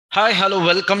Hi, hello,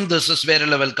 welcome. This is Vera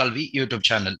Level Kalvi YouTube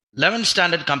channel. 11th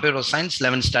Standard Computer Science,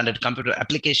 11th Standard Computer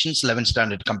Applications, 11th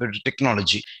Standard Computer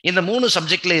Technology. இந்த மூணு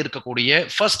சப்ஜெக்ட்ல இருக்கக்கூடிய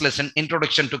first lesson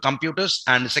introduction to computers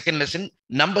and second lesson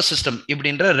number system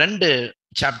இப்படின்ற ரெண்டு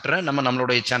சாப்டரை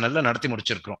நம்மளுடைய சேனல்ல நடத்தி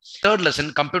முடிச்சிருக்கிறோம். Third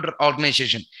lesson computer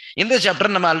organisation. இந்த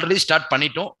சாப்டர் நம்ம ஆல்ரெடி ஸ்டார்ட்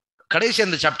பண்ணிட்டோம். கடைசி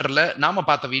அந்த சாப்டர்ல நாம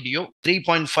பார்த்த வீடியோ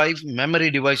 3.5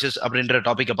 மெமரி டிவைசஸ் அப்படின்ற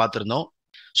டாபிக்கை பார்த்திருந்தோம்.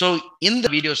 ஸோ இந்த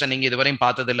வீடியோஸை நீங்க இதுவரையும்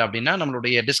பார்த்ததில்லை அப்படின்னா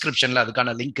நம்மளுடைய டிஸ்கிரிப்ஷன்ல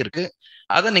அதுக்கான லிங்க் இருக்கு,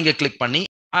 அதை நீங்க கிளிக் பண்ணி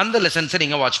அந்த லெசன்ஸை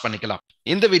நீங்க வாட்ச் பண்ணிக்கலாம்.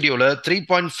 இந்த வீடியோல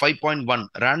 3.5.1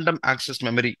 ரேண்டம் ஆக்சஸ்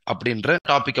மெமரி அப்படின்ற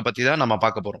டாபிக்கை பத்தி தான் நம்ம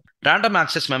பார்க்க போறோம். ரேண்டம்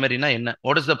ஆக்சஸ் மெமரினா என்ன?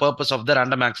 What is the purpose of the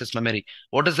random access memory?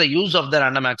 What is the use of the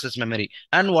random access memory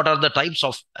and what are the types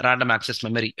of random access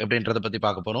memory அப்படின்றத பத்தி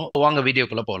பார்க்க போறோம். வாங்க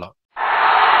வீடியோக்குள்ள போகலாம்.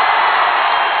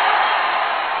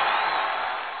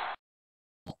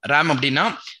 RAM அப்படின்னா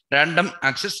random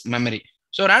access memory.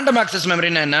 So random access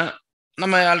மெமரினா என்ன?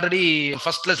 நம்ம ஆல்ரெடி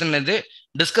ஃபர்ஸ்ட் லெசன்ல இருந்து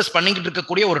டிஸ்கஸ் பண்ணிக்கிட்டு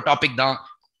இருக்கக்கூடிய ஒரு டாபிக் தான்.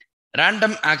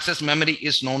 Random access memory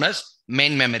is known as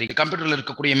main memory. கம்ப்யூட்டர்ல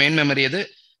இருக்கக்கூடிய மெயின் மெமரி எது?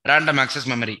 Random access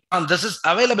memory. This is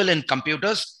available in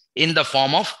computers in the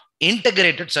form of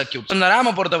integrated circuit. இந்த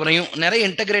ரேமை பொறுத்தவரையும் நிறைய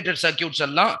இன்டகிரேட்டட் சர்க்யூட்ஸ்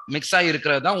எல்லாம் மிக்ஸ் ஆகி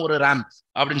இருக்கிறது தான் ஒரு ரேம்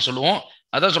அப்படின்னு சொல்லுவோம்.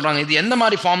 அதான் சொல்றாங்க. இது எந்த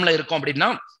மாதிரி ஃபார்ம்ல இருக்கும் அப்படின்னா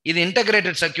இது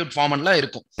இன்டகிரேட்டட் சர்க்யூட் ஃபார்ம்ல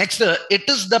இருக்கும். Next, it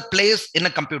is the place in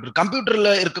a computer. கம்ப்யூட்டர்ல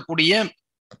இருக்கக்கூடிய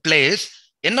பிளேஸ்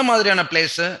என்ன மாதிரியான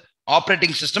பிளேஸ்?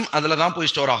 ஆப்ரேட்டிங் சிஸ்டம் அதுல தான்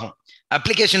போய் ஸ்டோர் ஆகும்.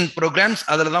 அப்ளிகேஷன் ப்ரோக்ராம்ஸ்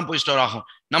அதுல தான் போய் ஸ்டோர் ஆகும்.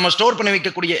 நம்ம ஸ்டோர் பண்ணி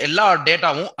வைக்கக்கூடிய எல்லா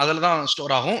டேட்டாவும் அதுல தான்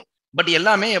ஸ்டோர் ஆகும். பட்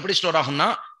எல்லாமே எப்படி ஸ்டோர் ஆகும்னா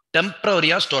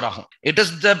டெம்பரரியா ஸ்டோர் ஆகும். It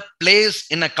is the place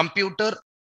in a computer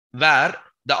where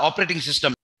the operating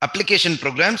system application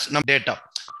programs நம்ம டேட்டா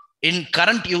இன்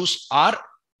current use R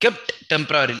kept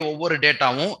temporary. ஒவ்வொரு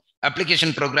டேட்டாவும்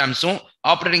அப்ளிகேஷன் ப்ரோக்ராம்ஸும்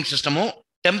ஆப்ரேட்டிங் சிஸ்டமும்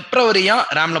டெம்பரரியா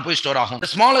ரேம்ல போய் ஸ்டோர் ஆகும். The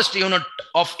smallest unit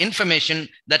of information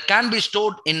that can be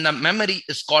stored in the memory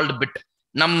is called bit.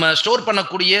 நம்ம store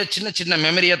பண்ணக்கூடிய சின்ன சின்ன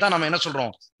மெமரியை தான் நம்ம என்ன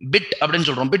சொல்றோம்? பிட் அப்படின்னு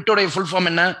சொல்றோம். பிட்டோட ஃபுல் ஃபார்ம்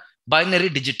என்ன? Binary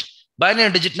digit.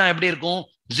 பைனரி டிஜிட்னா எப்படி இருக்கும்?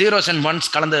 ஜீரோஸ் அண்ட்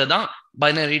ஒன்ஸ் கலந்தது தான்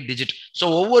பைனரி டிஜிட்.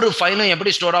 ஸோ ஒவ்வொரு ஃபைலும்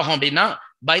எப்படி ஸ்டோர் ஆகும் அப்படின்னா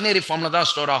பைனரி ஃபார்ம்ல தான்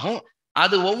ஸ்டோர் ஆகும்.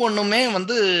 அது ஒவ்வொன்றுமே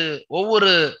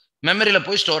ஒவ்வொரு மெமரியில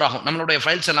போய் ஸ்டோர் ஆகும். நம்மளுடைய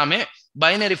ஃபைல்ஸ் எல்லாமே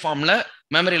பைனரி ஃபார்ம்ல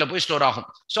மெமரியில போய் ஸ்டோர் ஆகும்.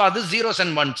 ஸோ அது ஜீரோஸ்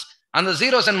அண்ட் ஒன்ஸ். அந்த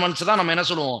ஜீரோஸ் அண்ட் ஒன்ஸ் தான் நம்ம என்ன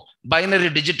சொல்லுவோம்? பைனரி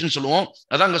டிஜிட்னு சொல்லுவோம்.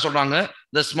 அதான் அங்க சொல்றாங்க,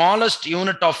 the smallest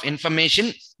unit of information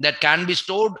that can be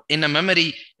stored in a memory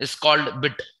is called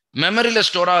bit. மெமரியில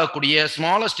store ஆகக்கூடிய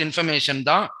ஸ்மாலஸ்ட் இன்ஃபர்மேஷன்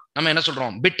தான் நம்ம என்ன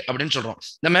சொல்றோம்? பிட் அப்படின்னு சொல்றோம்.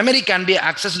 The memory can be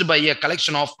accessed by a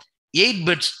collection of 8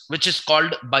 bits which is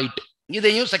called byte.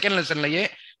 இதையும் second லெசன்லயே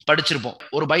படிச்சிருப்போம்.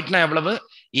 ஒரு பைட்னா எவ்வளவு?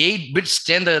 8 பிட்ஸ்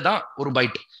சேர்ந்தது தான் ஒரு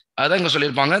பைட். அதான் இங்க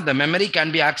சொல்லியிருப்பாங்க, the memory can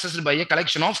be accessed by a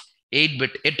collection of 8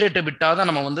 bit. 8 பிட்டா தான்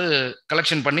நம்ம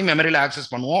கலெக்ஷன் பண்ணி மெமரியில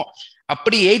ஆக்சஸ் பண்ணுவோம்.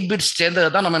 அப்படி 8 பிட்ஸ்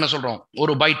சேர்ந்தது தான் நம்ம என்ன சொல்றோம்?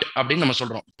 ஒரு பைட் அப்படின்னு நம்ம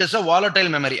சொல்றோம். It is a volatile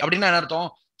memory. அப்படின்னா என்ன அர்த்தம்?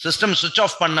 சிஸ்டம் சுவிட்ச்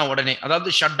ஆஃப் பண்ண உடனே,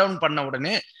 அதாவது ஷட் டவுன் பண்ண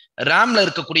உடனே ரேம்ல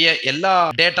இருக்கக்கூடிய எல்லா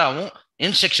டேட்டாவும்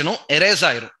இன்ஸ்ட்ரக்ஷனும் எரேஸ்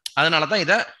ஆயிரும். அதனால தான்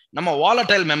இதை நம்ம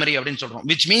volatile memory அப்படின்னு சொல்றோம்.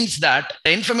 which means that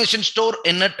the information stored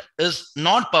in it is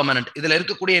not permanent. இதுல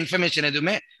இருக்கக்கூடிய இன்ஃபர்மேஷன்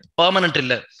எதுவுமே permanent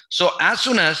இல்ல. so as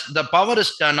soon as the power is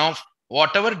turned off,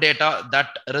 whatever data that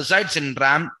resides in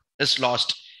RAM is lost.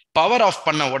 Power of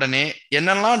பண்ண உடனே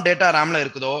என்னெல்லாம் data ரேம்ல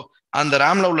இருக்குதோ அந்த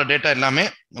ரேம்ல உள்ள டேட்டா எல்லாமே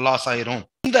லாஸ் ஆயிரும்.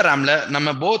 இந்த ரேம்ல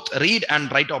நம்ம both read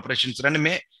and right operations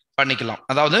ரெண்டுமே பண்ணிக்கலாம்.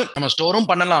 அதாவது நம்ம ஸ்டோரும்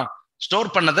பண்ணலாம்,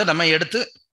 ஸ்டோர் பண்ணதை நம்ம எடுத்து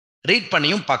ரீட்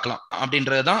பண்ணியும் பார்க்கலாம்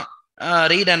அப்படின்றதுதான்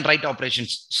read and write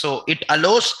operations. So it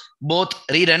allows both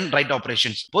read and write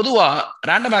operations. பொதுவா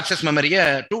random access memory-ய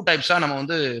 2 டைப்ஸா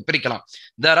நம்ம பிரிக்கலாம்.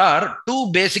 There are 2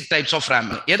 basic types of RAM.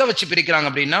 எதை வச்சு பிரிக்கிறாங்க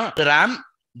அப்படின்னா RAM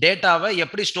டேட்டாவை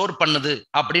எப்படி ஸ்டோர் பண்ணுது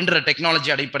அப்படின்ற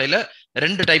டெக்னாலஜி அடிப்படையில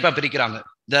 2 டைப்பா பிரிக்கிறாங்க.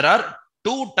 There are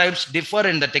 2 types differ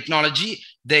in the technology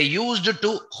they used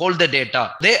to hold the data.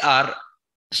 They are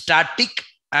static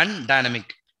and dynamic.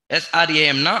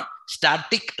 SRAM னா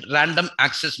static random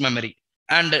access memory.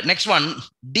 And next one,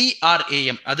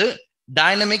 DRAM, அது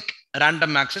dynamic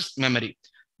random access memory.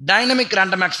 Dynamic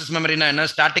random access memory na enna?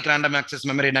 Static random access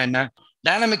memory na enna?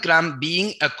 Dynamic RAM being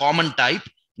a common type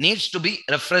needs to be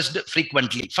refreshed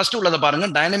frequently. First உள்ளத பாருங்க,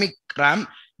 dynamic RAM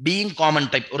being common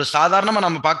type. ஒரு சாதாரணமா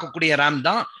நம்ம பார்க்கக்கூடிய RAM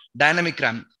தான் dynamic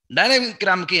RAM. Dynamic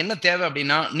RAM-க்கு என்ன தேவை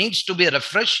அப்படின்னா needs to be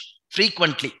refreshed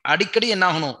frequently. அடிக்கடி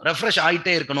என்ன ஆகணும்? ரெஃப்ரெஷ்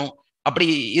ஆயிட்டே இருக்கணும். அப்படி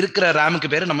இருக்கிற ரேமுக்கு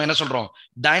பேரு நம்ம என்ன சொல்றோம்?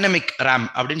 டைனமிக் ரேம்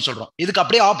அப்படின்னு சொல்றோம். இதுக்கு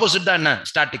அப்படியே ஆப்போசிட் தான் என்ன?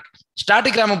 ஸ்டாட்டிக்.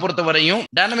 ஸ்டாட்டிக் ரேமை பொறுத்த வரையும்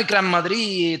டைனமிக் ரேம் மாதிரி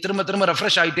திரும்ப திரும்ப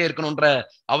ரெஃப்ரெஷ் ஆகிட்டே இருக்கணும்ன்ற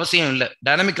அவசியம் இல்லை.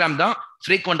 டைனமிக் ரேம் தான்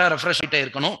ஃப்ரீக்வெண்டா ரெஃப்ரெஷ் ஆகிட்டே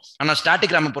இருக்கணும். ஆனால்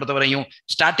ஸ்டாட்டிக் ரேமை பொறுத்த வரையும்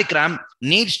static RAM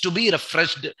needs to be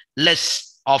refreshed less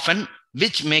often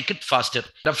which make it pastor.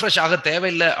 Refresh ஆக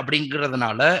தேவையில்லை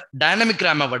அப்படிங்கிறதுனால டைனமிக்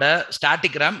ரேமை விட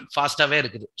ஸ்டாட்டிக் ரேம் ஃபாஸ்டாவே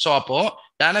இருக்குது. ஸோ அப்போ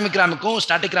டைனமிக் ரேமுக்கும்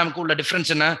ஸ்டாட்டிக் ரேமுக்கும் உள்ள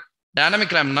டிஃபரன்ஸ் என்ன?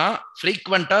 டைனமிக் ரேம்னா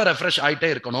ஃப்ரீக்வெண்டா ரெஃப்ரெஷ்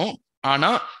ஆகிட்டே இருக்கணும். ஆனா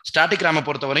ஸ்டாட்டிக் ரேமை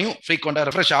பொறுத்தவரையும் ஃப்ரீக்வெண்டா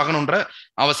ரெஃப்ரெஷ் ஆகணுன்ற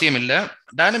அவசியம் இல்லை.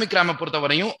 டைனமிக் ரேமை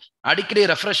பொறுத்தவரையும் அடிக்கடி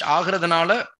ரெஃப்ரெஷ் ஆகுறதுனால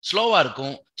ஸ்லோவா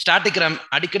இருக்கும். ஸ்டாட்டிக் ரேம்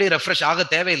அடிக்கடி ரெஃப்ரெஷ் ஆக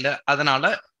தேவையில்லை,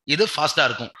 அதனால இது ஃபாஸ்டா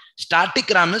இருக்கும்.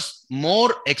 Static RAM is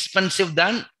more expensive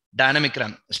than dynamic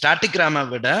RAM. Static ரேமை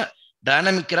விட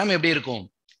டைனமிக் ரேம் எப்படி இருக்கும்?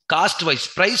 காஸ்ட் வைஸ்,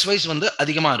 பிரைஸ் வைஸ்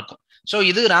அதிகமா இருக்கும். ஸோ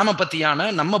இது ரேமை பத்தியான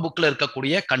நம்ம புக்ல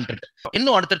இருக்கக்கூடிய கண்டென்ட்.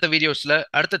 இன்னும் அடுத்தடுத்த வீடியோஸ்ல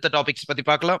அடுத்தடுத்த டாபிக்ஸ் பத்தி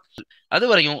பார்க்கலாம்.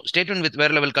 அதுவரையும் ஸ்டே டியூன் வித் வேற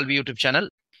லெவல் கல்வி யூடியூப் சேனல்.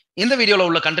 இந்த வீடியோல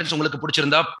உள்ள கண்டென்ட்ஸ் உங்களுக்கு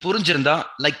பிடிச்சிருந்தா, புரிஞ்சிருந்தா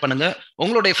லைக் பண்ணுங்க,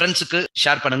 உங்களுடைய ஃப்ரெண்ட்ஸுக்கு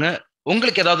ஷேர் பண்ணுங்க.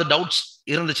 உங்களுக்கு ஏதாவது டவுட்ஸ்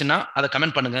இருந்துச்சுன்னா அதை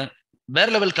கமெண்ட் பண்ணுங்க. வேற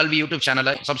லெவல் கல்வி யூடியூப்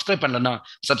சேனலை சப்ஸ்கிரைப் பண்ணலன்னா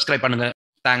சப்ஸ்கிரைப் பண்ணுங்க.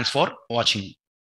 தேங்க்ஸ் ஃபார் வாட்சிங்.